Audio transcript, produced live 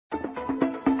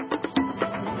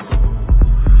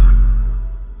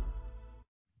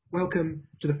Welcome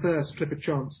to the first Clifford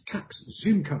Chance Tax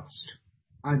Zoomcast.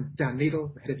 I'm Dan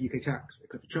Neidle, the head of UK Tax at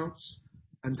Clifford Chance.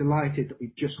 I'm delighted that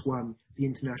we've just won the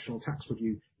International Tax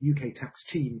Review UK Tax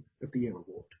Team of the Year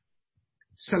award.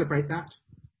 To celebrate that,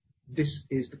 this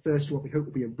is the first of what we hope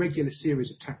will be a regular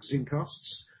series of tax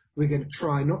Zoomcasts. We're going to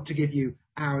try not to give you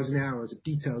hours and hours of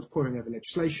detailed poring over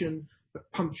legislation, but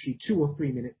punchy 2 or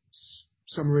 3 minutes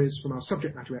summaries from our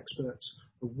subject matter experts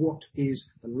of what is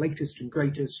the latest and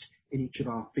greatest in each of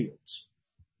our fields.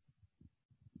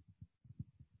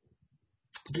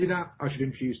 To do that, I should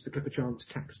introduce the Clifford Chance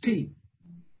tax team.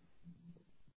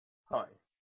 Hi,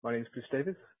 my name is Bruce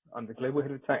Davies. I'm the Global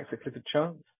Head of Tax at Clifford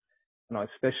Chance, and I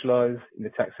specialise in the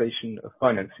taxation of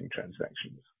financing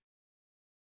transactions.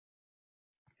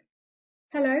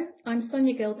 Hello, I'm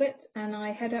Sonia Gilbert, and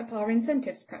I head up our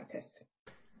incentives practice.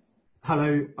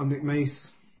 Hello, I'm Nick Mace.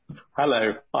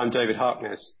 Hello, I'm David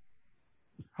Harkness.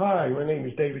 Hi, my name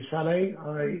is David Saleh.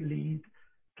 I lead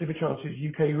Clifford Chance's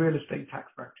UK real estate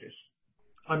tax practice.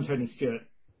 I'm Tony Stewart.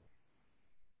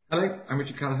 Hello, I'm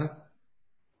Richard Kalaher.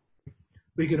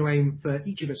 We're going to aim for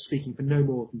each of us speaking for no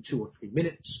more than 2 or 3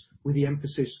 minutes, with the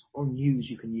emphasis on news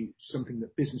you can use, something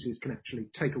that businesses can actually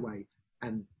take away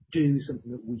and do,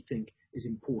 something that we think is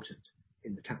important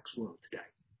in the tax world today.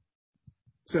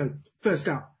 So, first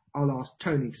up, I'll ask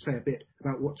Tony to say a bit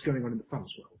about what's going on in the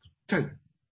funds world. Tony.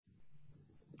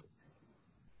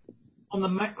 On the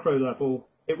macro level,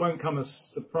 it won't come as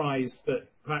a surprise that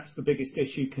perhaps the biggest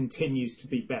issue continues to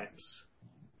be BEPS.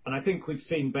 And I think we've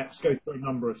seen BEPS go through a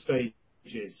number of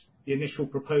stages. The initial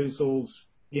proposals,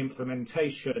 the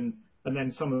implementation, and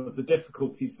then some of the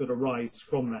difficulties that arise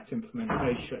from that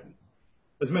implementation.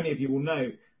 As many of you will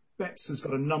know, BEPS has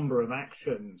got a number of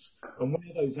actions, and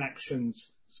where those actions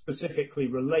specifically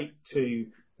relate to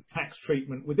the tax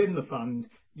treatment within the fund,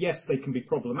 yes, they can be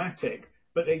problematic,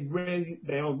 but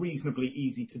they are reasonably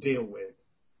easy to deal with.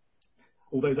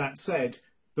 Although that said,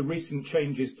 the recent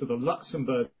changes to the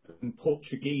Luxembourg and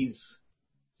Portuguese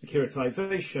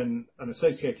securitization and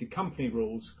associated company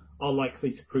rules are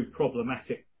likely to prove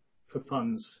problematic for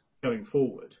funds going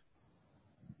forward.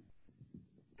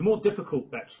 The more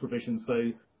difficult BEPS provisions,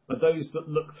 though, are those that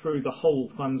look through the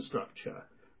whole fund structure,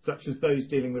 such as those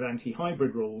dealing with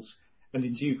anti-hybrid rules, and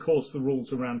in due course the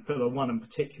rules around Pillar 1 and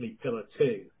particularly Pillar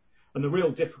 2. And the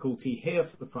real difficulty here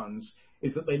for the funds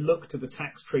is that they look to the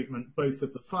tax treatment both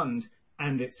of the fund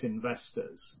and its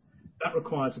investors. That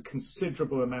requires a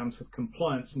considerable amount of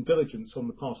compliance and diligence on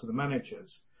the part of the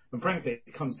managers. And frankly,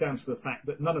 it comes down to the fact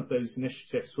that none of those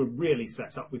initiatives were really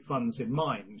set up with funds in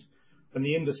mind. And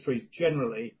the industry's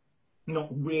generally not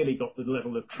really got the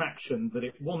level of traction that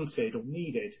it wanted or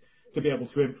needed to be able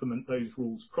to implement those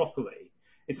rules properly.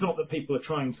 It's not that people are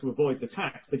trying to avoid the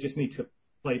tax, they just need to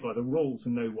play by the rules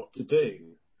and know what to do.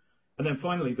 And then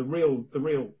finally, the real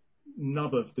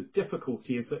nub of the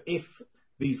difficulty is that if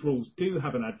these rules do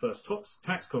have an adverse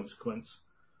tax consequence,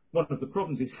 one of the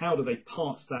problems is how do they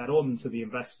pass that on to the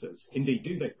investors? Indeed,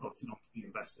 do they pass it on to the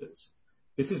investors?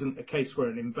 This isn't a case where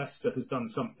an investor has done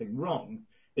something wrong.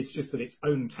 It's just that its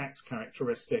own tax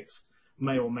characteristics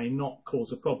may or may not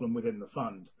cause a problem within the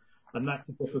fund. And that's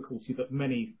the difficulty that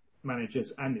many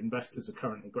managers and investors are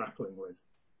currently grappling with.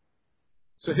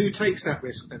 So who takes that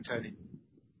risk then, Tony?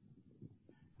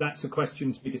 That's a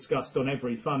question to be discussed on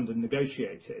every fund and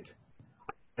negotiated.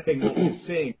 I think what we're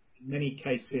seeing in many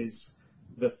cases,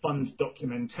 the fund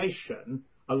documentation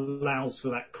allows for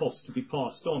that cost to be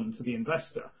passed on to the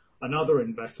investor. And other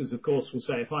investors, of course, will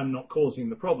say, if I'm not causing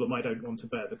the problem, I don't want to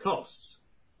bear the costs.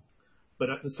 But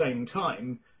at the same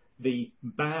time, the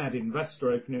bad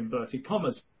investor, open inverted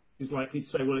commas, is likely to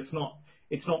say, well,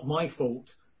 it's not my fault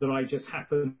that I just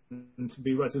happen to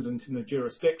be resident in a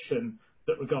jurisdiction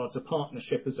that regards a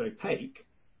partnership as opaque,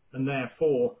 and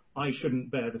therefore I shouldn't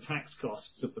bear the tax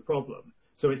costs of the problem.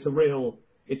 So it's a real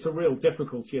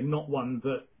difficulty, and not one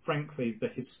that, frankly, the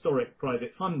historic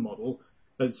private fund model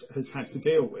has had to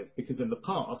deal with, because in the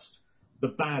past, the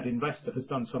bad investor has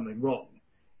done something wrong.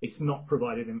 It's not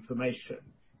provided information.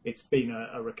 It's been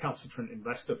a recalcitrant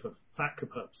investor for FATCA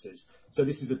purposes. So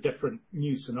this is a different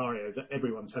new scenario that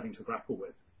everyone's having to grapple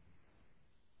with.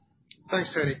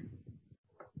 Thanks, Tony.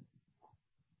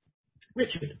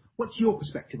 Richard, what's your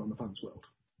perspective on the funds world?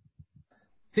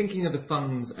 Thinking of the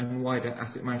funds and wider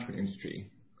asset management industry,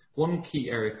 one key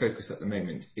area of focus at the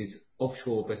moment is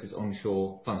offshore versus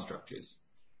onshore fund structures.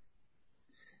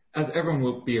 As everyone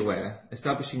will be aware,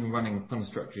 establishing and running fund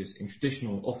structures in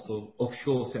traditional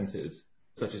offshore centres,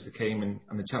 such as the Cayman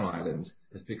and the Channel Islands,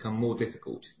 has become more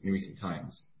difficult in recent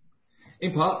times.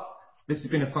 In part, this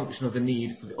has been a function of the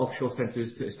need for the offshore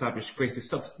centres to establish greater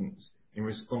substance in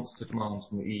response to demands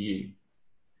from the EU.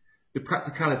 the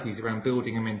practicalities around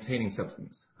building and maintaining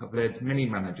substance have led many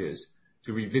managers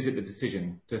to revisit the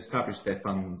decision to establish their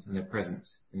funds and their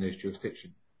presence in those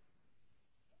jurisdictions.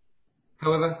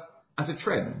 However, as a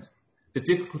trend, the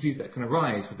difficulties that can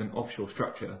arise with an offshore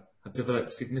structure have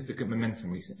developed significant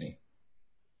momentum recently.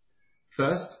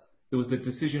 First, there was the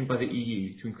decision by the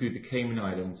EU to include the Cayman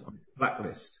Islands on its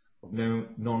blacklist of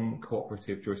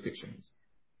non-cooperative jurisdictions.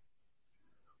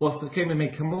 Whilst the Cayman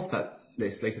may come off that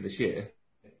list later this year,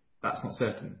 that's not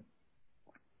certain.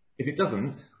 If it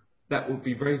doesn't, that would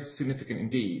be very significant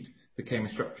indeed for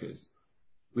Cayman structures,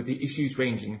 with the issues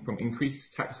ranging from increased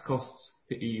tax costs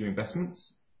for EU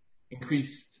investments,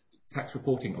 increased tax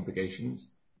reporting obligations,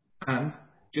 and,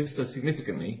 just as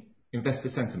significantly, investor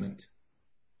sentiment.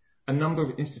 A number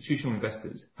of institutional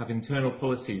investors have internal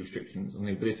policy restrictions on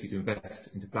the ability to invest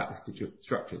into blacklisted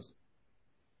structures.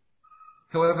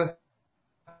 However,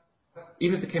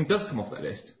 even if the Cayman does come off that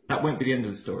list, that won't be the end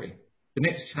of the story. The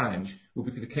next challenge will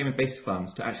be for the Cayman-based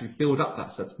funds to actually build up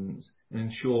that substance and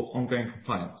ensure ongoing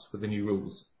compliance with the new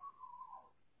rules.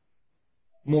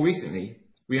 More recently,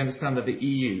 we understand that the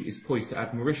EU is poised to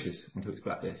add Mauritius onto its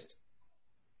blacklist.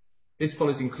 This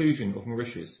follows inclusion of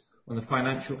Mauritius on the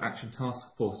Financial Action Task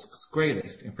Force's grey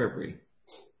list in February.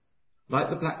 Like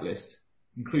the blacklist,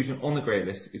 inclusion on the grey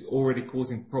list is already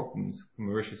causing problems for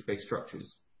Mauritius-based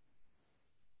structures.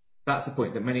 That's a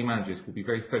point that many managers will be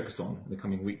very focused on in the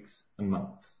coming weeks and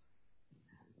months.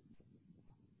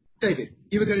 David,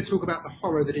 you were going to talk about the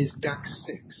horror that is DAX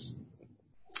 6.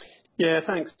 Yeah,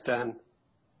 thanks, Dan.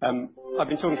 I've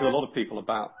been talking to a lot of people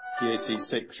about DAC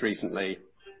 6 recently,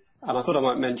 and I thought I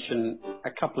might mention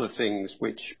a couple of things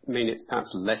which mean it's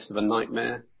perhaps less of a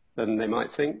nightmare than they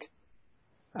might think,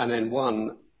 and then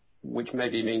one which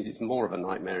maybe means it's more of a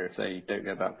nightmare if they don't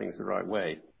go about things the right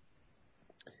way.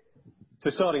 So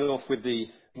starting off with the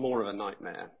more of a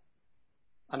nightmare,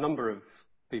 a number of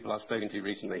people I've spoken to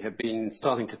recently have been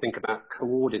starting to think about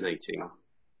coordinating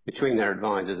between their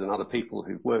advisors and other people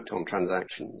who've worked on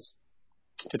transactions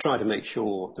to try to make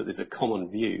sure that there's a common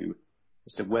view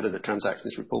as to whether the transaction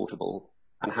is reportable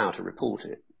and how to report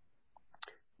it.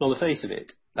 On the face of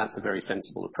it, that's a very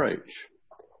sensible approach.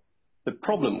 The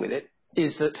problem with it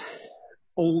is that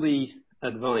all the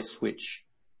advice which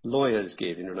lawyers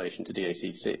give in relation to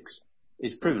DAC 6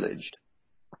 is privileged,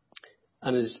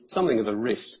 and there's something of a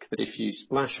risk that if you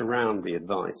splash around the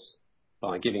advice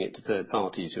by giving it to third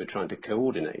parties who are trying to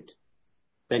coordinate,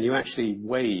 then you actually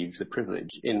waive the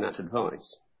privilege in that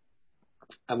advice.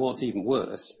 And what's even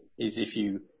worse is if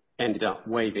you ended up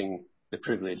waiving the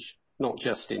privilege not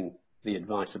just in the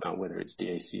advice about whether it's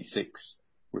DAC 6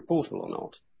 reportable or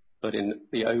not, but in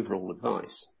the overall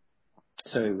advice.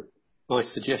 So my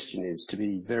suggestion is to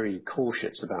be very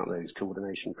cautious about those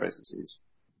coordination processes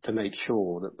to make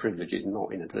sure that privilege is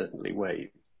not inadvertently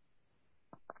waived.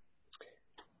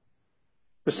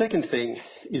 The second thing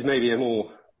is maybe a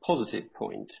more positive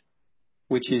point,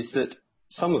 which is that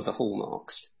some of the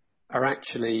hallmarks are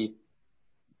actually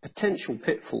potential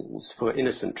pitfalls for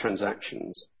innocent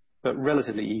transactions, but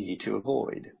relatively easy to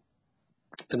avoid.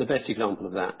 And the best example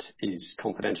of that is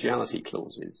confidentiality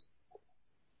clauses.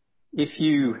 If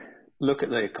you look at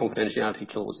the confidentiality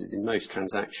clauses in most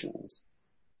transactions,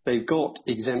 they've got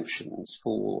exemptions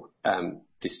for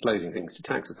disclosing things to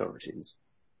tax authorities,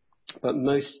 but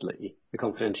mostly the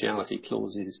confidentiality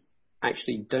clauses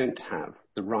actually don't have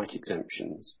the right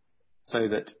exemptions, so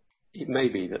that it may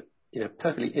be that in a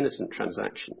perfectly innocent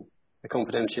transaction, the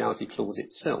confidentiality clause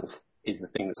itself is the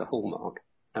thing that's a hallmark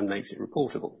and makes it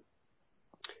reportable.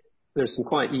 There's some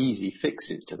quite easy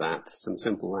fixes to that, some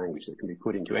simple language that can be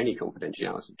put into any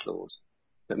confidentiality clause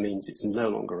that means it's no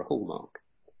longer a hallmark.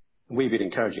 We've been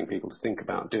encouraging people to think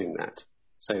about doing that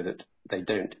so that they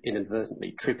don't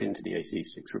inadvertently trip into the DAC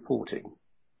 6 reporting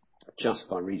just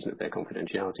by reason of their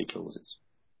confidentiality clauses.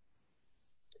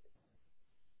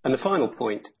 And the final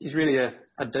point is really a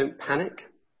don't panic.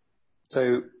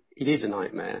 So it is a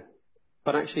nightmare,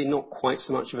 but actually not quite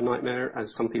so much of a nightmare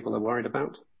as some people are worried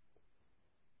about.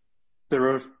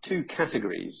 There are two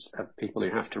categories of people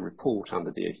who have to report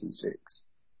under DAC 6.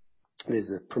 There's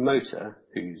the promoter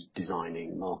who's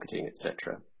designing, marketing,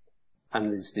 etc.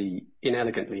 And there's the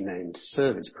inelegantly named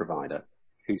service provider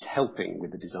who's helping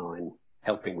with the design,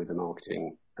 helping with the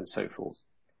marketing, and so forth.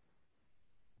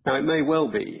 Now, it may well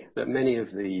be that many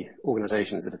of the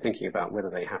organisations that are thinking about whether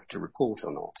they have to report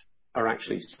or not are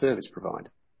actually service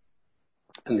provider.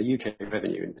 And the UK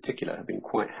Revenue in particular have been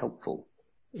quite helpful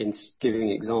in giving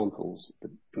examples, the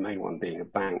main one being a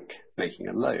bank making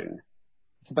a loan.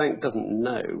 If the bank doesn't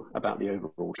know about the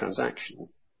overall transaction,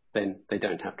 then they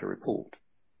don't have to report.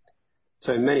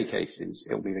 So in many cases,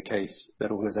 it will be the case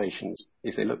that organisations,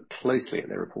 if they look closely at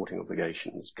their reporting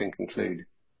obligations, can conclude,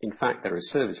 in fact, they're a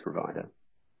service provider.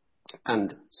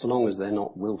 And so long as they're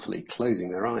not willfully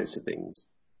closing their eyes to things,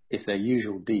 if their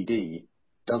usual DD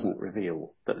doesn't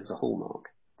reveal that there's a hallmark,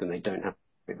 then they don't have to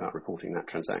worry about reporting that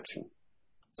transaction.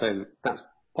 So that's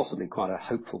possibly quite a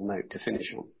hopeful note to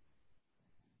finish on.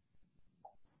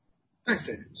 Thanks,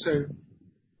 David. So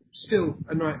still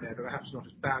a nightmare, but perhaps not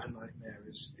as bad a nightmare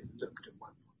as it looked at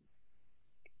one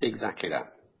point. Exactly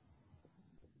that.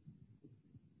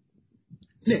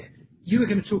 Nick, you were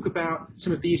going to talk about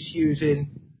some of the issues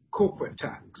in corporate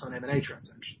tax on M&A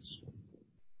transactions.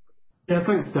 Yeah,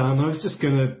 thanks, Dan. I was just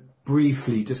going to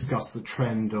briefly discuss the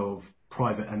trend of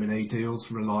private M&A deals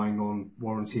relying on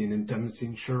warranty and indemnity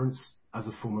insurance as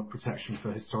a form of protection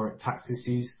for historic tax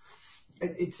issues.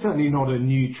 It's certainly not a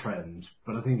new trend,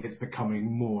 but I think it's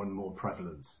becoming more and more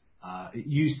prevalent. It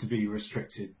used to be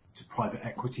restricted to private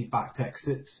equity-backed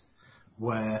exits,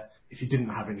 where if you didn't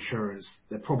have insurance,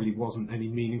 there probably wasn't any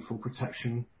meaningful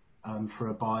protection for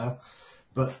a buyer.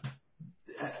 But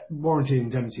warranty and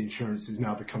indemnity insurance is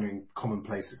now becoming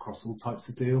commonplace across all types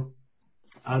of deal.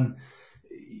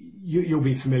 You'll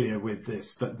be familiar with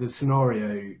this, but the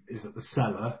scenario is that the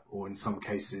seller, or in some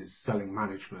cases selling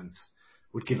management,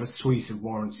 would give a suite of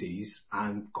warranties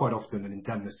and quite often an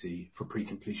indemnity for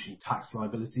pre-completion tax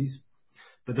liabilities,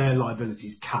 but their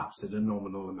liabilities capped at a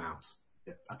nominal amount,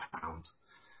 £1.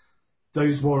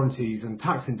 Those warranties and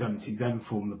tax indemnity then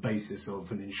form the basis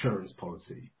of an insurance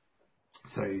policy.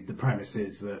 So the premise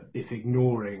is that if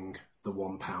ignoring the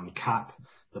 £1 cap,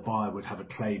 the buyer would have a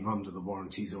claim under the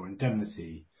warranties or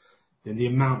indemnity, then the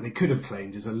amount they could have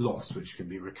claimed is a loss which can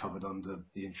be recovered under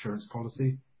the insurance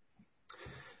policy.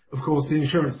 Of course, the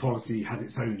insurance policy has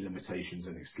its own limitations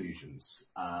and exclusions.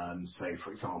 So,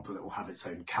 for example, it will have its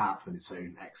own cap and its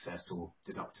own excess or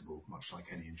deductible, much like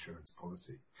any insurance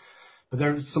policy. But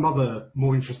there are some other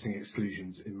more interesting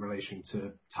exclusions in relation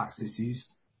to tax issues.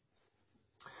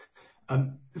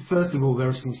 First of all, there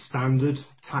are some standard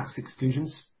tax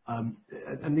exclusions, and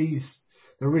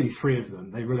there are really three of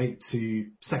them. They relate to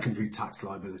secondary tax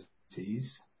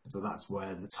liabilities, so that's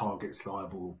where the target's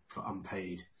liable for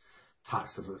unpaid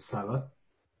tax of the seller.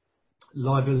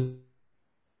 Liability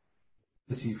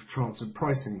for transfer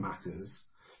pricing matters,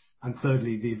 and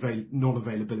thirdly, the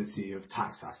non-availability of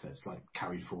tax assets like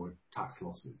carried forward tax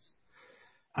losses.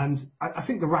 And I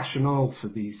think the rationale for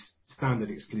these standard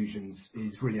exclusions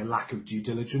is really a lack of due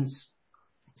diligence.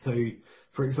 So,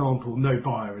 for example, no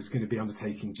buyer is going to be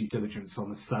undertaking due diligence on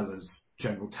the seller's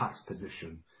general tax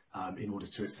position in order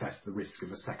to assess the risk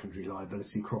of a secondary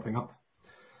liability cropping up.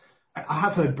 I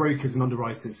have heard brokers and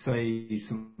underwriters say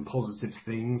some positive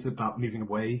things about moving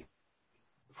away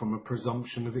from a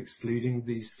presumption of excluding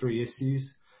these three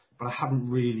issues, but I haven't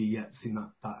really yet seen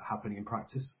that happening in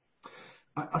practice.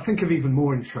 I think of even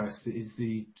more interest is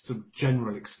the sort of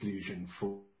general exclusion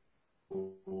for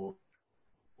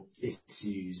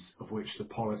issues of which the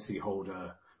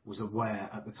policyholder was aware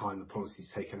at the time the policy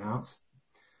is taken out.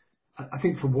 I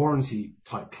think for warranty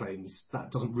type claims,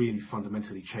 that doesn't really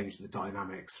fundamentally change the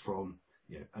dynamics from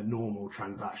a normal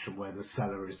transaction where the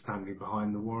seller is standing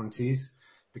behind the warranties,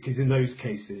 because in those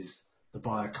cases, the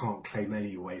buyer can't claim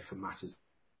anyway for matters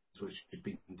which have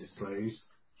been disclosed.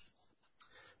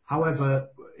 However,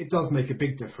 it does make a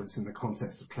big difference in the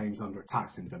context of claims under a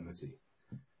tax indemnity.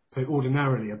 So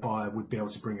ordinarily, a buyer would be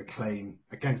able to bring a claim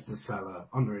against a seller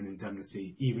under an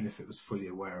indemnity, even if it was fully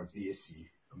aware of the issue.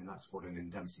 I mean, that's what an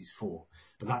indemnity is for.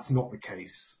 But that's not the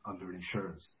case under an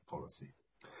insurance policy.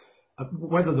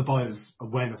 Whether the buyer's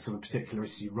awareness of a particular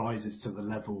issue rises to the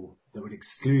level that would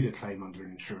exclude a claim under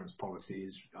an insurance policy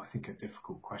is, I think, a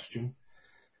difficult question.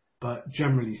 But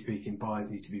generally speaking, buyers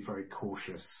need to be very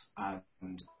cautious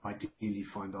and ideally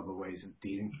find other ways of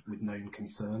dealing with known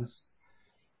concerns.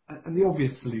 And the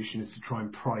obvious solution is to try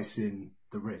and price in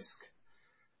the risk.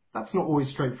 That's not always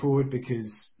straightforward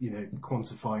because,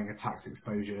 quantifying a tax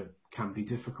exposure can be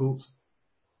difficult.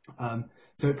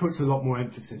 So it puts a lot more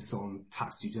emphasis on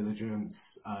tax due diligence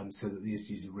so that the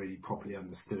issues are really properly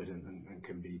understood and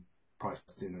can be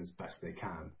priced in as best they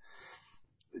can.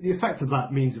 The effect of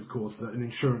that means, of course, that an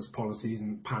insurance policy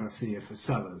isn't panacea for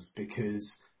sellers because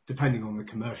depending on the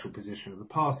commercial position of the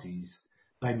parties,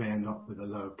 they may end up with a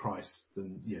lower price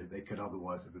than they could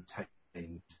otherwise have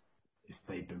obtained if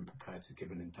they'd been prepared to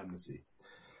give an indemnity.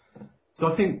 So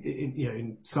I think,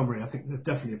 in summary, I think there's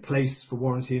definitely a place for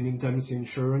warranty and indemnity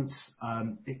insurance.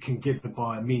 It can give the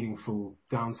buyer meaningful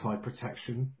downside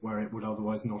protection where it would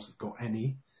otherwise not have got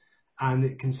any, and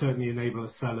it can certainly enable a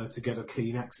seller to get a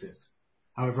clean exit.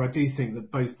 However, I do think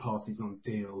that both parties on a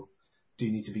deal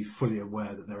do need to be fully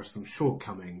aware that there are some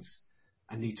shortcomings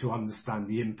and need to understand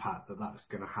the impact that that's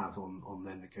going to have on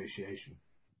their negotiation.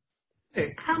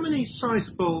 Hey, how many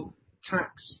sizable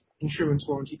tax insurance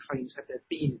warranty claims have there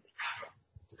been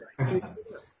today?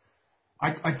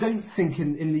 I don't think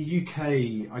in the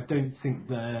UK, I don't think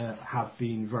there have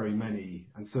been very many,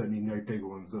 and certainly no big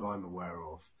ones that I'm aware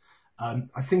of.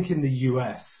 I think in the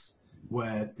US,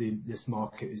 where this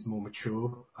market is more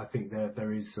mature, I think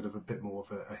there is sort of a bit more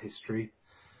of a history.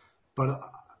 But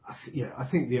I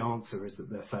think the answer is that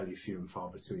they're fairly few and far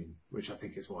between, which I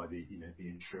think is why the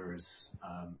insurers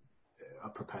are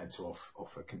prepared to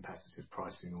offer competitive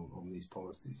pricing on these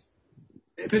policies.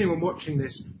 If anyone watching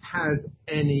this has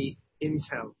any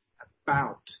intel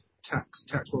about tax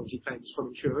warranty claims from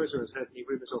insurers or has heard any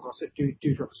rumours or gossip,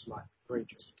 do drop us a line. Very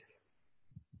interesting to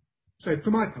hear. So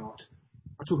for my part,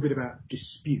 I'll talk a bit about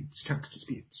disputes, tax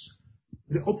disputes.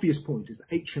 The obvious point is that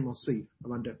HMRC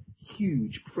are under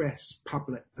huge press,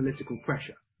 public, political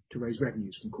pressure to raise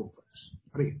revenues from corporates.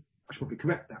 I mean, I should probably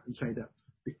correct that and say that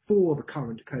before the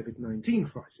current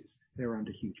COVID-19 crisis, they were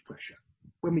under huge pressure.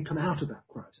 When we come out of that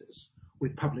crisis,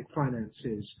 with public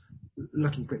finances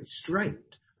looking pretty strained,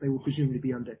 they will presumably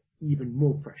be under even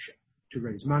more pressure to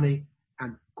raise money,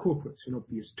 and corporates are an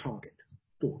obvious target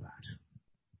for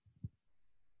that.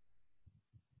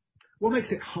 What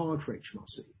makes it hard for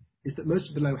HMRC is that most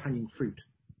of the low-hanging fruit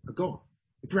are gone.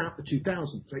 Throughout the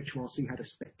 2000s, HMRC had a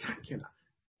spectacular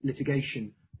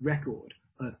litigation record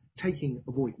of taking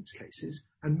avoidance cases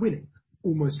and winning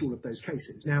almost all of those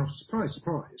cases. Now, surprise,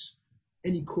 surprise,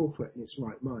 any corporate in its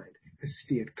right mind has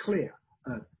steered clear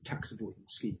of tax avoidance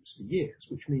schemes for years,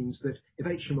 which means that if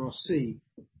HMRC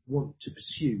want to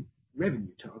pursue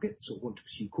revenue targets or want to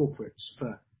pursue corporates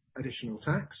for additional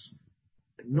tax,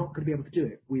 they're not going to be able to do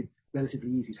it with relatively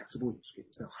easy tax avoidance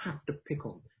schemes. They'll have to pick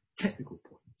on technical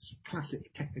points,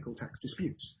 classic technical tax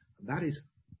disputes, and that is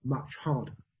much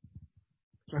harder.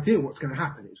 So I feel what's going to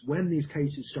happen is when these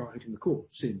cases start hitting the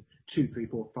courts in 2, 3,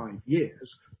 4, 5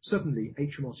 years, suddenly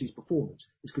HMRC's performance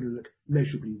is going to look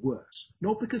measurably worse.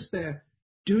 Not because they're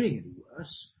doing any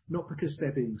worse, not because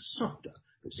they're being softer,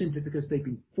 but simply because they've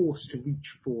been forced to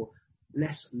reach for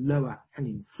less lower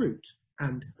hanging fruit,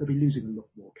 and they'll be losing a lot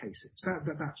more cases.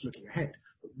 That's looking ahead.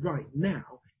 But right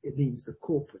now, it means that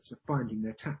corporates are finding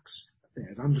their tax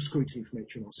affairs under scrutiny from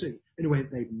HMRC in a way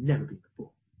that they've never been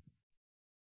before.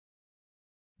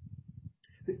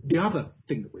 The other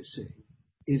thing that we're seeing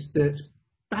is that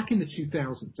back in the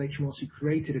 2000s, HMRC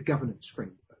created a governance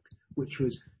framework which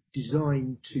was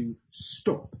designed to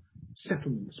stop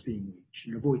settlements being reached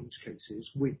in avoidance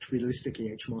cases which realistically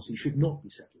HMRC should not be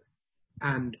settling.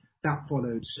 And that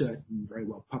followed certain very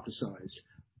well publicised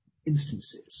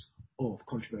instances of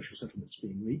controversial settlements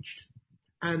being reached.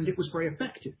 And it was very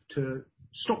effective to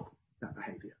stop that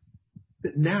behaviour.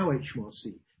 But now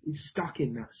HMRC is stuck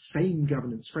in that same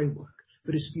governance framework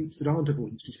for disputes that aren't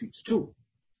avoidance disputes at all.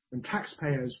 And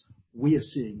taxpayers, we are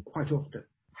seeing quite often,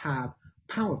 have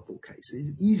powerful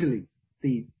cases, easily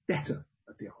the better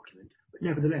of the argument. But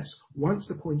nevertheless, once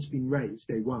the point's been raised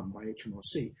day one by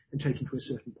HMRC and taken to a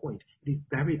certain point, it is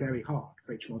very, very hard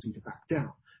for HMRC to back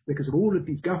down because of all of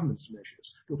these governance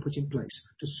measures that were put in place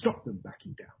to stop them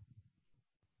backing down.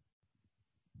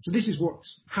 So this is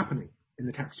what's happening in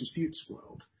the tax disputes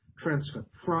world. Transfer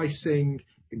pricing,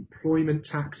 employment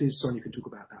taxes, Sonia can talk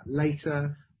about that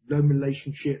later, loan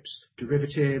relationships,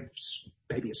 derivatives,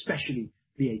 maybe especially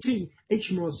VAT,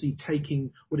 HMRC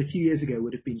taking what a few years ago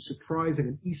would have been surprising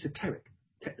and esoteric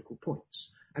technical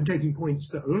points, and taking points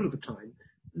that a lot of the time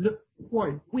look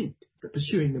quite weak, but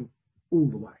pursuing them all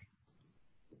the way.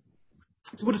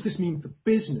 So what does this mean for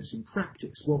business in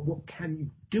practice? Well, what can you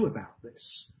do about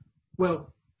this?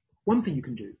 Well, one thing you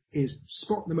can do is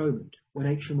spot the moment when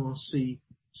HMRC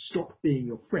stop being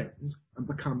your friend and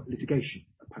become a litigation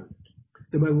opponent.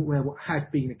 The moment where what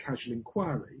had been a casual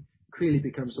inquiry clearly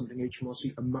becomes something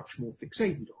HMRC are much more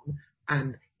fixated on,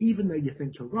 and even though you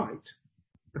think you're right,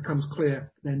 becomes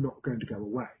clear they're not going to go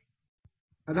away.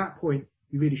 At that point,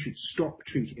 you really should stop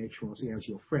treating HMRC as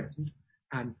your friend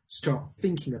and start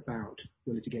thinking about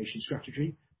your litigation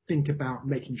strategy, think about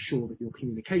making sure that your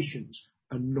communications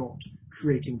are not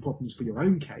creating problems for your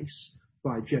own case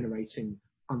by generating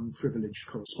unprivileged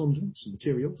correspondence and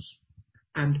materials,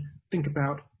 and think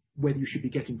about whether you should be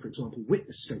getting, for example,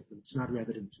 witness statements and other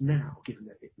evidence now, given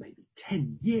that it may be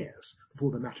 10 years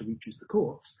before the matter reaches the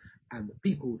courts, and the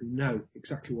people who know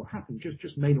exactly what happened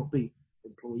just may not be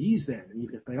employees then, and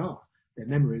even if they are, their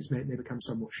memories may become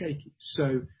somewhat shaky.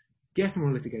 So get on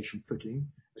a litigation footing,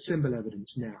 assemble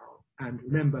evidence now, and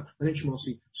remember, when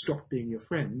HMRC stop being your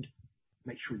friend,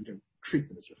 make sure you don't treat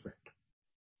them as your friend.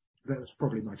 That's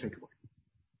probably my takeaway.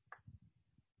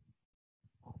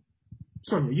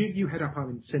 Sonia, you head up our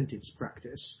incentives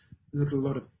practice. Look at a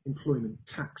lot of employment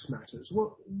tax matters.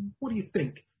 What do you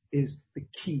think is the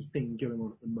key thing going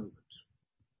on at the moment?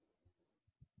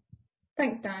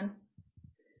 Thanks, Dan.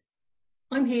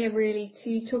 I'm here really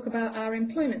to talk about our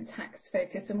employment tax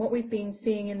focus and what we've been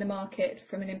seeing in the market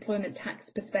from an employment tax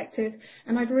perspective.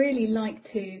 And I'd really like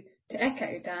to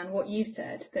echo, Dan, what you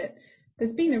said, that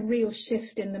there's been a real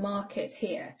shift in the market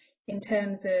here in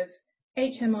terms of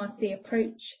HMRC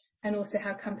approach and also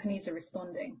how companies are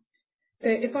responding. So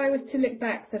if I was to look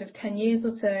back sort of 10 years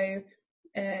or so,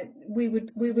 we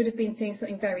would have been seeing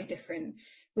something very different.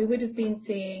 We would have been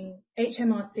seeing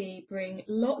HMRC bring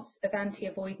lots of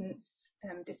anti-avoidance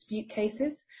dispute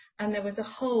cases, and there was a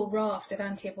whole raft of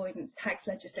anti-avoidance tax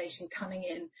legislation coming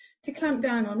in to clamp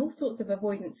down on all sorts of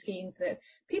avoidance schemes that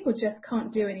people just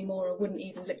can't do anymore or wouldn't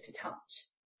even look to touch.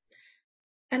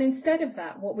 And instead of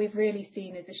that, what we've really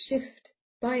seen is a shift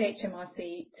by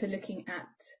HMRC to looking at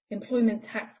employment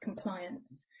tax compliance.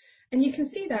 And you can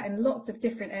see that in lots of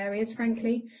different areas,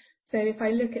 frankly. So if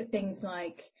I look at things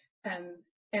like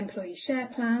employee share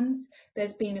plans,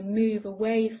 there's been a move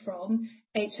away from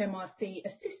HMRC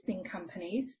assisting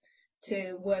companies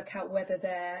to work out whether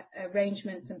their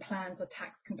arrangements and plans are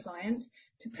tax compliant,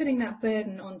 to putting that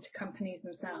burden onto companies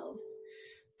themselves.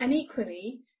 And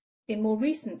equally, in more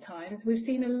recent times, we've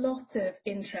seen a lot of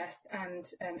interest and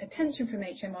attention from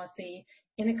HMRC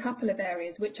in a couple of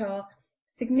areas which are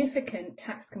significant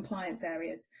tax compliance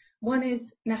areas. One is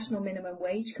national minimum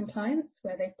wage compliance,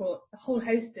 where they've brought a whole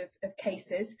host of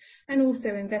cases and also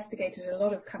investigated a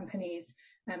lot of companies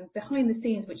behind the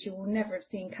scenes, which you will never have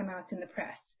seen come out in the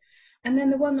press. And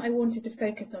then the one that I wanted to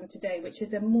focus on today, which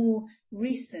is a more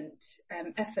recent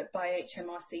effort by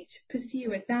HMRC to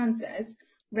pursue, as Dan says,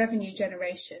 revenue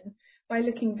generation by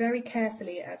looking very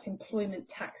carefully at employment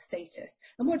tax status.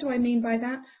 And what do I mean by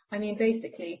that? I mean,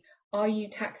 basically, are you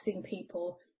taxing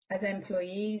people as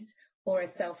employees or as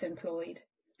self-employed?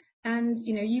 And,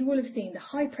 you will have seen the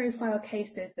high-profile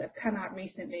cases that have come out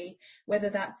recently, whether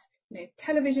that's,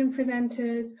 television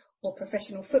presenters or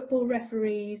professional football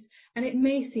referees, and it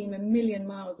may seem a million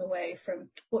miles away from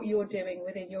what you're doing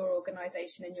within your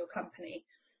organisation and your company.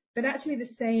 But actually the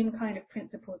same kind of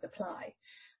principles apply.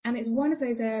 And it's one of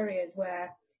those areas where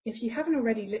if you haven't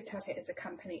already looked at it as a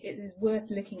company, it is worth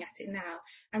looking at it now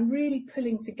and really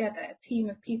pulling together a team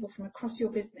of people from across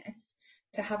your business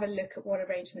to have a look at what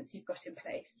arrangements you've got in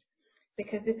place.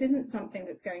 Because this isn't something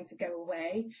that's going to go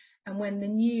away. And when the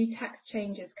new tax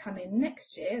changes come in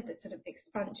next year, the sort of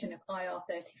expansion of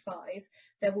IR35,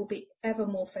 there will be ever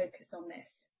more focus on this.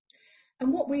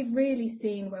 And what we've really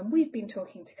seen when we've been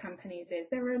talking to companies is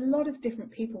there are a lot of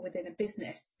different people within a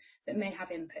business that may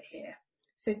have input here.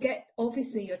 So get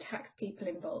obviously your tax people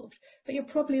involved, but you're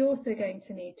probably also going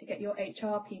to need to get your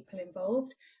HR people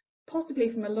involved, possibly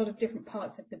from a lot of different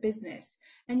parts of the business.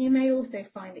 And you may also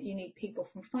find that you need people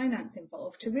from finance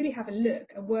involved to really have a look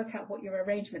and work out what your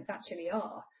arrangements actually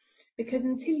are. Because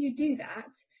until you do that,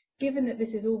 given that this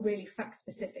is all really fact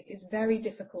specific, it's very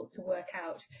difficult to work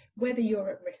out whether you're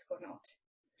at risk or not.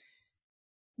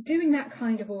 Doing that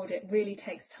kind of audit really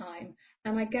takes time,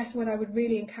 and I guess what I would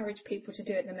really encourage people to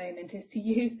do at the moment is to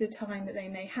use the time that they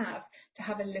may have to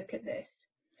have a look at this.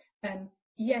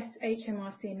 Yes,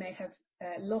 HMRC may have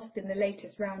lost in the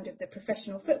latest round of the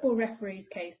professional football referees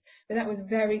case, but that was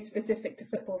very specific to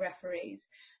football referees.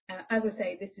 As I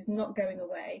say, this is not going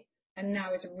away, and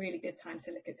now is a really good time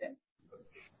to look at it.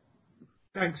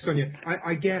 Thanks, Sonia.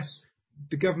 I guess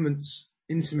the government's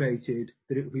intimated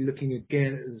that it will be looking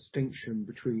again at the distinction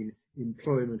between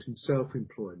employment and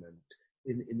self-employment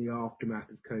in the aftermath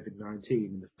of COVID-19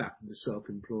 and the fact that the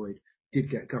self-employed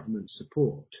did get government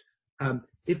support.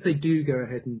 If they do go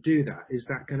ahead and do that, is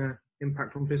that going to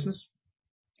impact on business?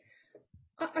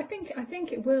 I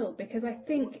think it will, because I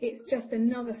think it's just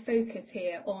another focus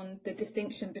here on the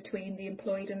distinction between the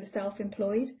employed and the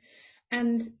self-employed.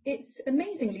 And it's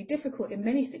amazingly difficult in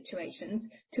many situations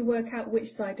to work out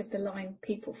which side of the line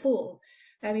people fall.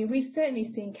 I mean, we've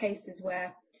certainly seen cases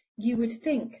where you would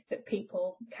think that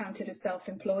people counted as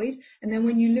self-employed, and then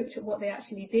when you looked at what they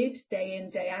actually did day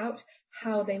in, day out,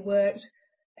 how they worked,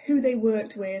 who they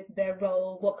worked with, their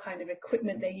role, what kind of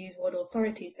equipment they used, what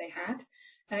authorities they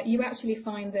had, you actually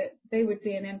find that they would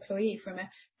be an employee from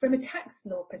a tax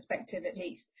law perspective at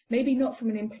least. Maybe not from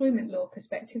an employment law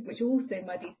perspective, which also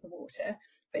muddies the water,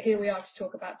 but here we are to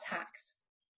talk about tax.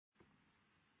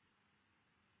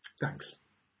 Thanks.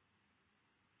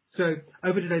 So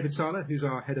over to David Saleh, who's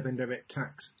our head of indirect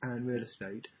tax and real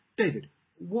estate. David,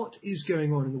 what is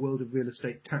going on in the world of real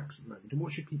estate tax at the moment, and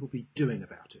what should people be doing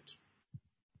about it?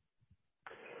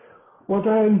 Well,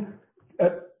 Dan,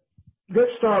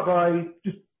 let's start by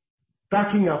just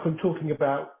backing up and talking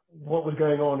about what was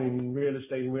going on in real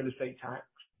estate and real estate tax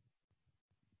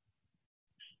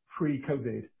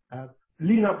pre-COVID.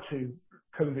 Leading up to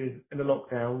COVID and the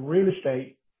lockdown, real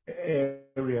estate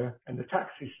area and the tax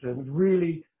system was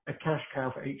really a cash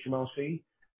cow for HMRC.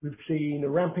 We've seen a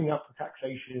ramping up of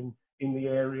taxation in the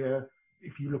area.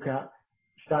 If you look at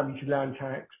stamp duty, land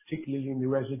tax, particularly in the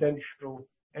residential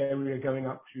area, going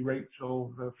up to rates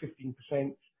of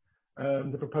 15%.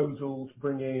 The proposal to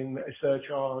bring in a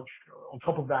surcharge on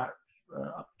top of that,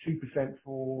 up to 2%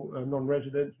 for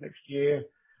non-residents next year.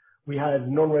 We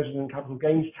had non-resident capital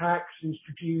gains tax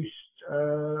introduced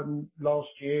last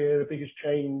year, the biggest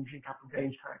change in capital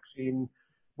gains tax since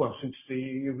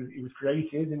it was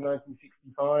created in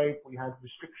 1965. We had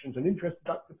restrictions on interest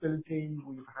deductibility.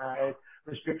 We've had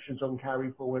restrictions on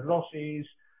carry forward losses.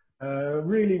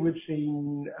 Really, we've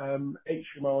seen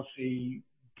HMRC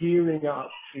gearing up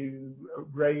to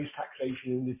raise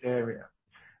taxation in this area.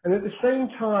 And at the same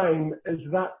time as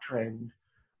that trend,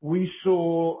 we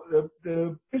saw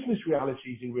the business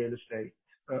realities in real estate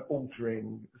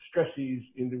altering, the stresses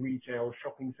in the retail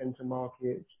shopping centre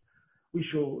market. We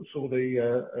saw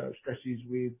the stresses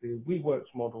with the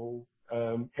WeWorks model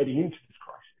heading into this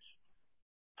crisis.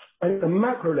 And at the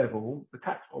macro level, the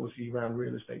tax policy around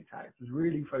real estate tax was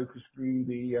really focused through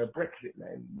the Brexit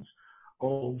lens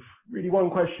of really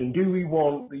one question: do we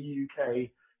want the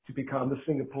UK to become the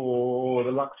Singapore or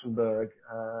the Luxembourg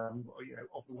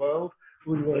of the world,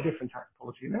 or do we want a different tax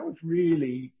policy? And that was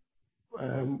really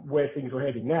where things were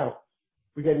heading. Now,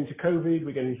 we get into COVID,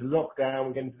 we get into lockdown,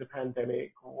 we get into the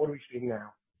pandemic. What are we seeing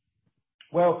now?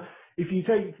 Well, if you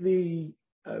take the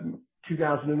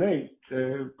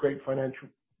 2008 great financial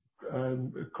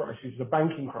crisis, the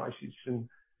banking crisis, and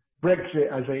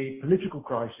Brexit as a political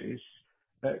crisis,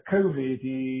 COVID is,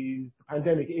 the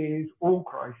pandemic is all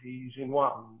crises in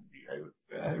one.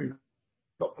 We've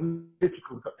got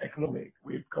political, we've got economic,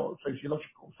 we've got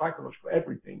sociological, psychological,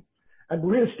 everything. And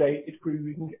real estate is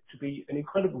proving to be an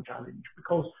incredible challenge,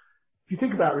 because if you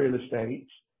think about real estate,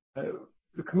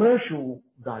 the commercial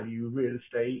value of real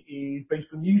estate is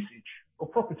based on usage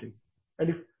of property. And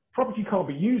if property can't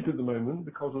be used at the moment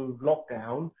because of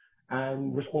lockdown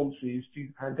and responses to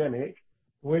the pandemic,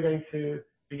 we're going to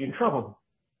be in trouble.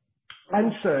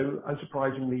 And so,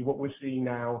 unsurprisingly, what we're seeing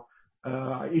now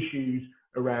are issues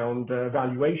around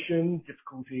valuation,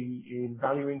 difficulty in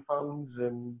valuing funds,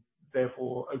 and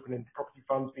therefore open-ended property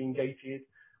funds being gated.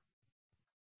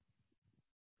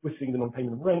 We're seeing the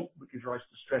non-payment of rent, which gives rise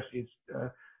to stresses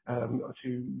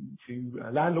to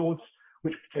landlords,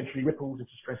 which potentially ripples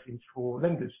into stresses for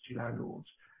lenders to landlords.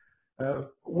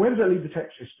 Where does that leave the tax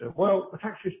system? Well, the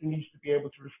tax system needs to be able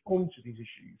to respond to these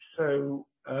issues. So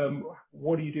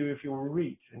what do you do if you're a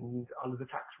REIT and under the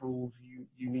tax rules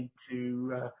you need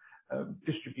to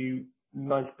distribute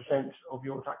 90% of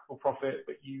your taxable profit,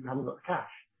 but you haven't got the cash?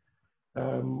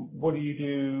 What do you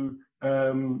do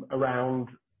around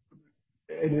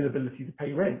an inability to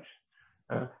pay rent?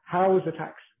 How is the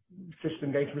tax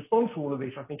system going to respond to all of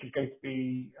this? I think is going to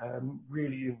be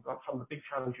really some of the big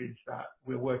challenges that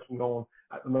we're working on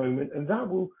at the moment, and that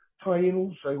will tie in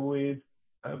also with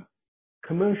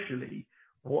commercially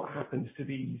what happens to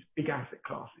these big asset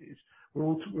classes.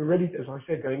 We're already, as I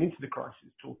said, going into the crisis,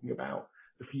 talking about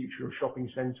the future of shopping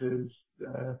centres,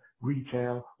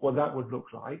 retail, what that would look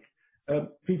like.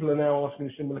 People are now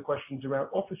asking similar questions around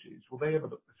offices. Will they ever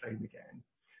look the same again?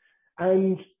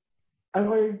 And as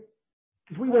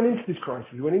we went into this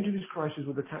crisis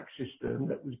with a tax system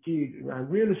that was geared around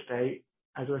real estate,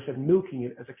 as I said, milking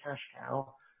it as a cash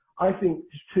cow. I think,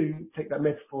 just to take that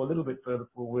metaphor a little bit further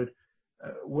forward,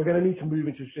 we're going to need to move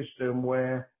into a system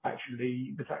where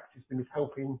actually the tax system is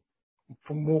helping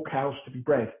for more cows to be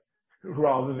bred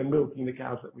rather than milking the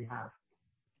cows that we have.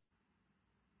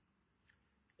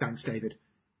 Thanks, David.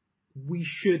 We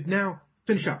should now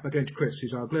finish up by going to Chris,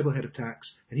 who's our Global Head of Tax,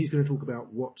 and he's going to talk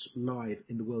about what's live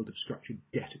in the world of structured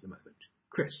debt at the moment.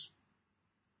 Chris.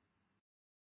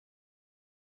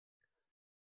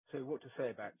 So what to say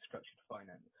about structured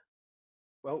finance?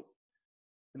 Well,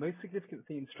 the most significant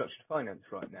theme in structured finance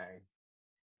right now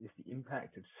is the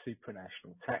impact of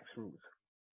supranational tax rules.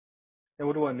 Now,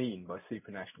 what do I mean by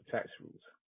supranational tax rules?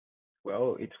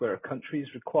 Well, it's where a country is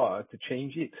required to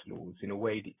change its laws in a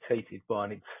way dictated by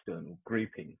an external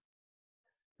grouping.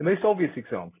 The most obvious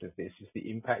example of this is the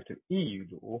impact of EU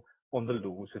law on the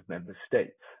laws of member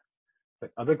states.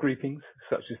 But other groupings,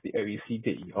 such as the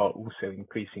OECD, are also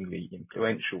increasingly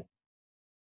influential.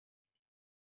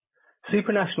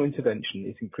 Supranational intervention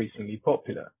is increasingly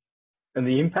popular, and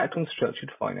the impact on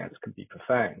structured finance can be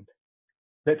profound.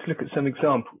 Let's look at some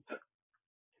examples.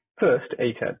 First,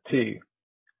 ATAD 2.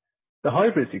 The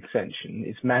hybrids exemption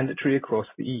is mandatory across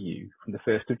the EU from the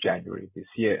 1st of January this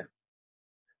year.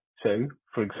 So,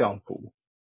 for example,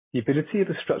 the ability of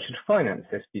a structured finance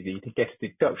SPV to get a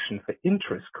deduction for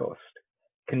interest cost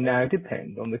can now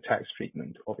depend on the tax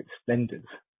treatment of its lenders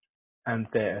and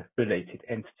their related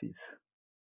entities.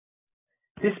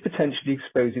 This potentially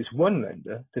exposes one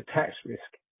lender to tax risk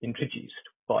introduced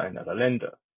by another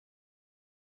lender.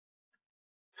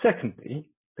 Secondly,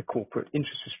 the corporate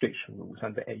interest restriction rules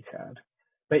under ATAD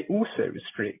may also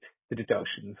restrict the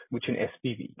deductions which an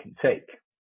SPV can take.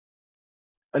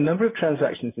 A number of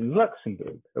transactions in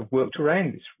Luxembourg have worked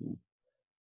around this rule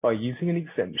by using an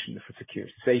exemption for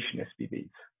securitization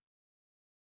SPVs.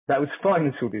 That was fine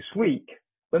until this week,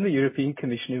 when the European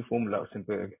Commission informed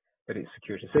Luxembourg that its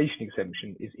securitization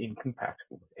exemption is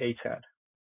incompatible with ATAD.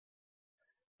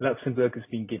 Luxembourg has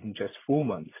been given just 4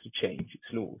 months to change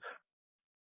its laws.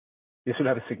 This will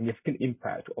have a significant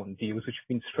impact on deals which have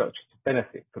been structured to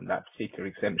benefit from that particular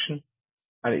exemption,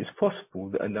 and it is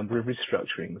possible that a number of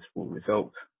restructurings will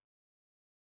result.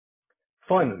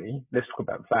 Finally, let's talk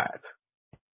about VAT.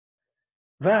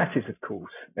 VAT is, of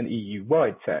course, an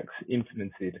EU-wide tax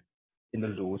implemented in the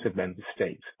laws of member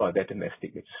states by their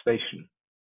domestic legislation.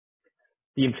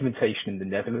 The implementation in the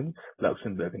Netherlands,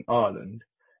 Luxembourg and Ireland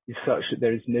is such that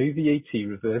there is no VAT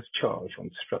reverse charge on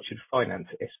structured finance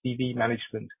SPV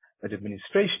management and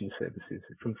administration services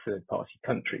from third-party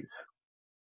countries.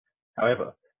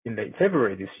 However, in late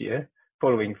February this year,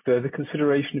 following further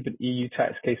consideration of an EU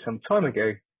tax case some time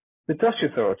ago, the Dutch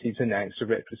authorities announced a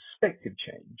retrospective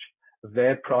change of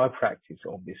their prior practice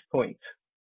on this point.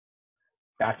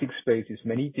 That exposes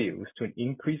many deals to an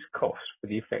increased cost for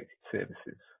the affected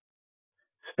services.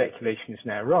 Speculation is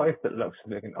now rife that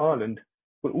Luxembourg and Ireland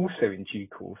will also in due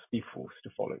course be forced to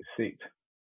follow suit.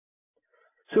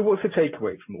 So what's the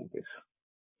takeaway from all this?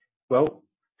 Well,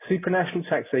 supranational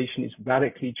taxation is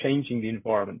radically changing the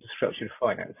environment to structured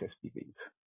finance SPVs.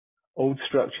 Old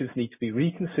structures need to be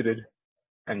reconsidered,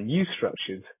 and new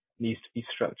structures need to be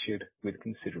structured with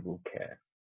considerable care.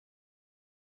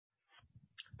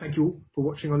 Thank you all for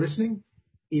watching or listening.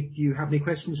 If you have any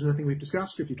questions on anything we've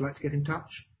discussed, if you'd like to get in touch,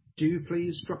 do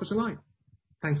please drop us a line.